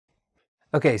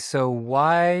Okay, so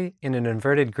why in an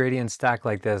inverted gradient stack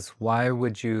like this, why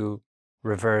would you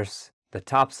reverse the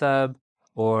top sub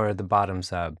or the bottom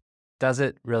sub? Does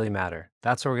it really matter?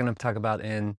 That's what we're going to talk about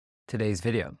in today's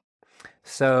video.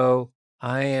 So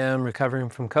I am recovering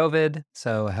from COVID,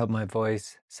 so I hope my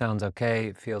voice sounds okay.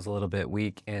 It feels a little bit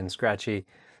weak and scratchy,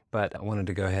 but I wanted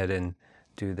to go ahead and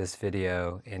do this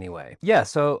video anyway. Yeah,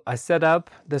 so I set up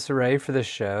this array for the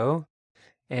show.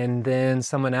 And then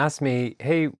someone asked me,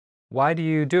 hey, why do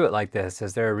you do it like this?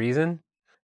 Is there a reason?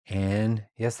 And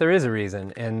yes, there is a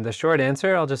reason. And the short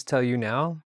answer, I'll just tell you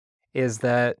now, is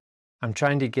that I'm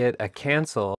trying to get a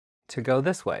cancel to go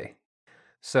this way.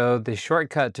 So the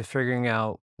shortcut to figuring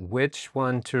out which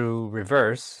one to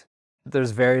reverse,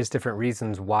 there's various different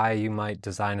reasons why you might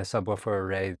design a subwoofer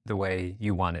array the way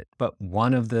you want it. But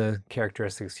one of the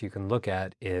characteristics you can look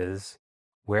at is,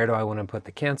 where do I want to put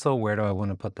the cancel? Where do I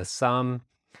want to put the sum?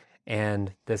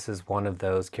 And this is one of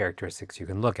those characteristics you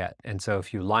can look at. And so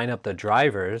if you line up the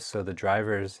drivers, so the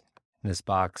drivers in this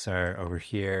box are over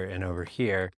here and over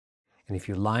here, and if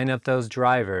you line up those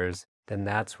drivers, then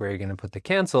that's where you're going to put the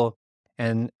cancel.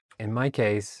 And in my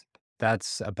case,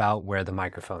 that's about where the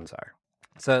microphones are.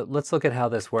 So let's look at how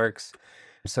this works.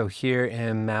 So here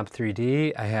in Map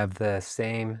 3D, I have the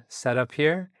same setup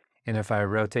here. And if I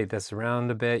rotate this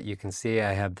around a bit, you can see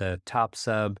I have the top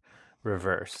sub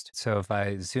reversed. So if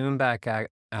I zoom back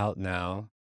out now,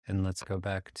 and let's go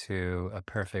back to a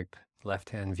perfect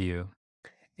left-hand view,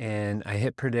 and I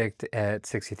hit predict at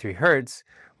 63 Hertz,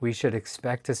 we should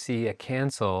expect to see a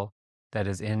cancel that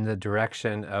is in the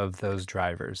direction of those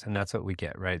drivers. And that's what we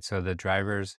get, right? So the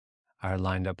drivers are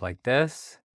lined up like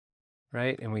this,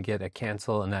 right? And we get a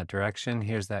cancel in that direction.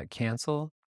 Here's that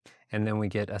cancel. And then we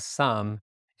get a sum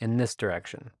in this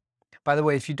direction. By the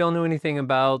way, if you don't know anything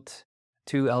about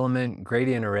two-element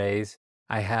gradient arrays,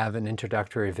 I have an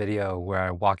introductory video where I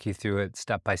walk you through it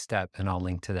step by step, and I'll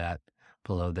link to that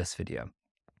below this video.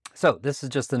 So this is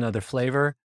just another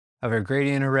flavor of a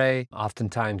gradient array.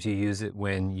 Oftentimes you use it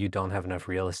when you don't have enough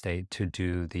real estate to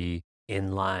do the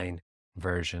inline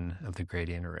version of the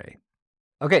gradient array.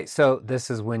 Okay, so this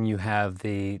is when you have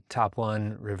the top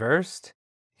one reversed.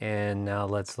 And now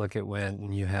let's look at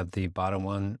when you have the bottom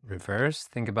one reversed.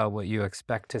 Think about what you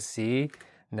expect to see.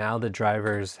 Now the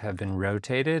drivers have been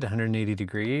rotated 180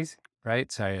 degrees, right?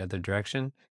 Sorry, other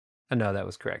direction. Oh, no, that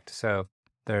was correct. So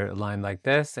they're aligned like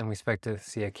this, and we expect to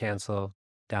see a cancel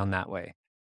down that way.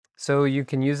 So you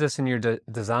can use this in your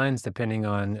designs depending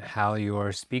on how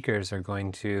your speakers are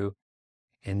going to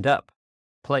end up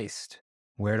placed.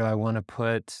 Where do I want to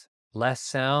put less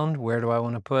sound? Where do I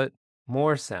want to put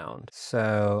more sound?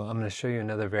 So I'm going to show you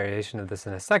another variation of this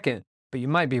in a second, but you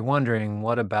might be wondering,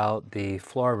 what about the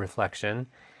floor reflection?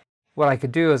 What I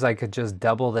could do is I could just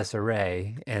double this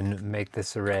array and make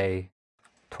this array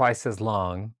twice as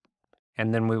long,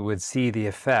 and then we would see the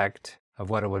effect of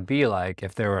what it would be like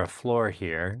if there were a floor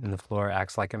here, and the floor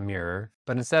acts like a mirror.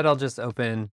 But instead I'll just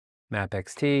open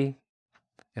map.xt.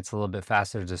 It's a little bit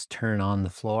faster to just turn on the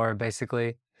floor,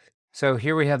 basically. So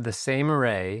here we have the same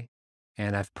array,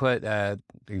 and I've put an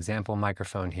example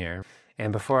microphone here.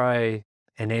 And before I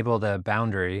enable the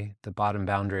boundary, the bottom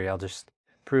boundary, I'll just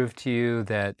prove to you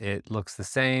that it looks the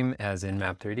same as in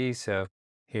Map 3D. So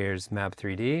here's Map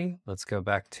 3D. Let's go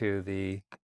back to the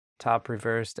top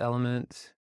reversed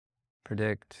element,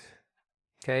 predict.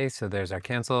 Okay, so there's our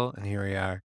cancel, and here we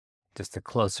are, just a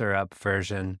closer up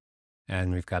version.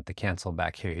 And we've got the cancel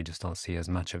back here. You just don't see as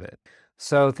much of it.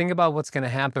 So think about what's going to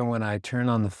happen when I turn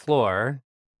on the floor.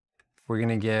 We're going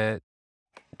to get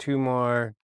two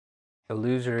more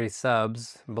illusory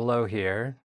subs below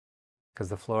here because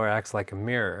the floor acts like a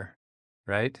mirror,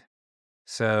 right?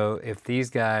 So if these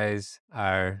guys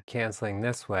are canceling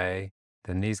this way,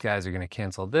 then these guys are going to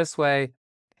cancel this way,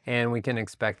 and we can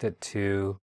expect it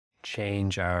to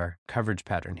change our coverage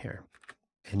pattern here.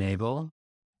 Enable,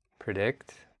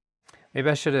 predict. Maybe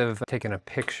I should have taken a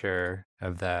picture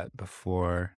of that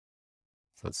before.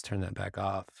 So let's turn that back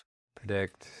off.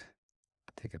 Predict,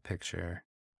 take a picture,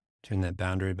 turn that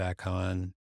boundary back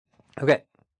on. Okay,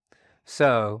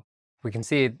 so we can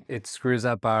see it screws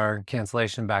up our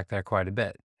cancellation back there quite a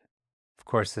bit. Of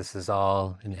course, this is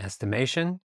all an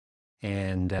estimation,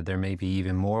 and there may be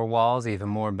even more walls, even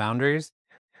more boundaries,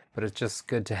 but it's just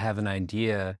good to have an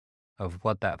idea of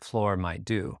what that floor might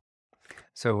do.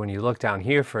 So when you look down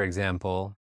here, for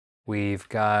example, we've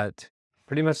got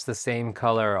pretty much the same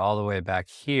color all the way back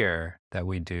here that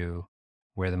we do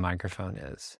where the microphone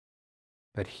is.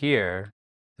 But here,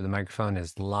 where the microphone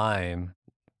is lime,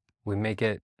 we make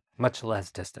it much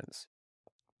less distance.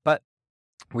 But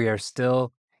we are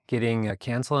still getting a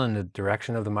cancel in the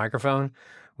direction of the microphone,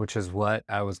 which is what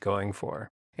I was going for.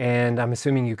 And I'm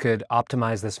assuming you could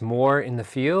optimize this more in the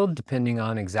field depending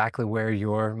on exactly where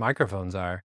your microphones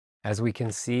are. As we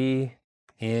can see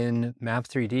in Map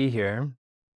 3D here,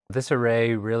 this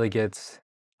array really gets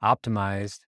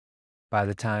optimized by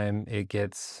the time it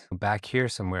gets back here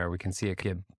somewhere. We can see it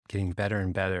getting better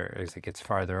and better as it gets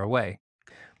farther away.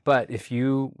 But if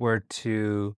you were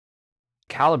to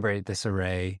calibrate this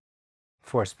array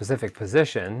for a specific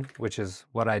position, which is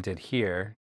what I did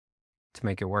here, to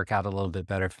make it work out a little bit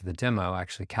better for the demo, I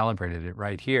actually calibrated it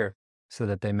right here so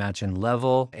that they match in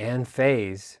level and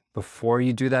phase before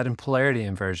you do that in polarity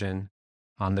inversion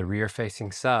on the rear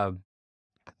facing sub.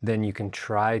 Then you can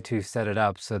try to set it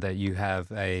up so that you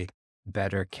have a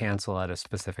better cancel at a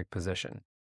specific position.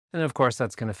 And of course,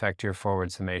 that's going to affect your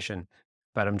forward summation,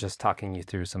 but I'm just talking you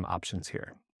through some options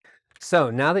here.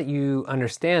 So now that you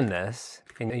understand this,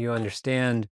 and you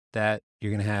understand that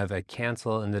you're going to have a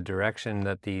cancel in the direction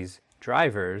that these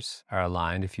drivers are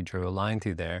aligned, if you drew a line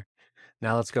through there.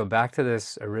 Now let's go back to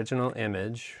this original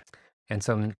image. And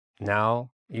so now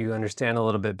you understand a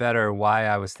little bit better why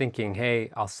I was thinking,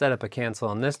 hey, I'll set up a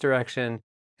cancel in this direction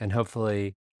and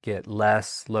hopefully get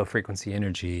less low frequency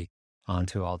energy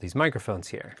onto all these microphones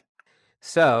here.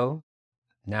 So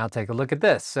now take a look at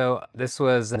this. So this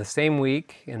was in the same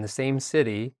week in the same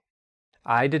city.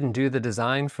 I didn't do the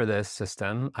design for this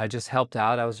system. I just helped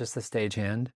out. I was just the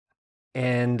stagehand.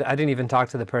 And I didn't even talk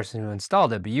to the person who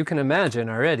installed it, but you can imagine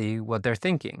already what they're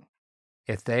thinking.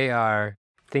 If they are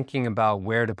thinking about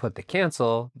where to put the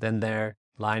cancel, then they're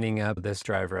lining up this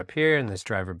driver up here and this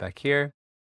driver back here.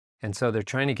 And so they're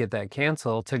trying to get that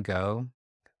cancel to go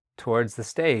towards the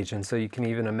stage. And so you can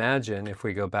even imagine, if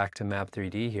we go back to Map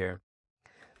 3D here,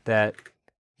 that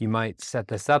you might set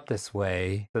this up this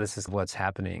way. So this is what's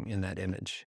happening in that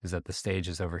image, is that the stage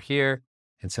is over here.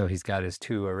 And so he's got his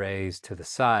two arrays to the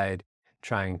side,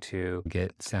 trying to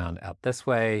get sound out this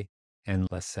way and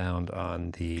less sound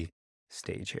on the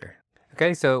stage here.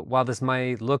 Okay, so while this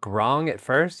might look wrong at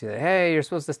first, you're like, hey, you're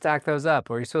supposed to stack those up,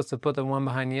 or you're supposed to put them one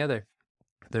behind the other.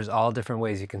 There's all different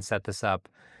ways you can set this up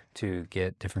to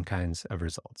get different kinds of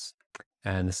results.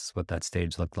 And this is what that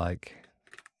stage looked like.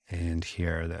 And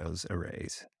here are those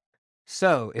arrays.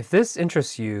 So if this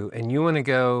interests you and you want to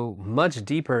go much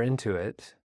deeper into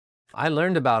it, I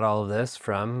learned about all of this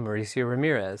from Mauricio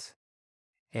Ramirez.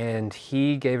 And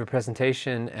he gave a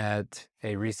presentation at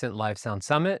a recent Live Sound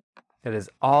Summit that is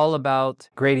all about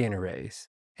gradient arrays.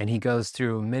 And he goes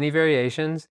through many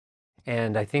variations,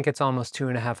 and I think it's almost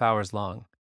 2.5 hours long.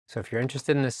 So if you're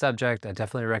interested in this subject, I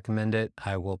definitely recommend it.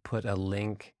 I will put a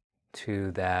link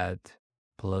to that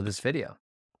below this video.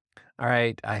 All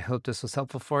right, I hope this was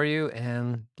helpful for you,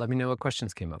 and let me know what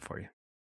questions came up for you.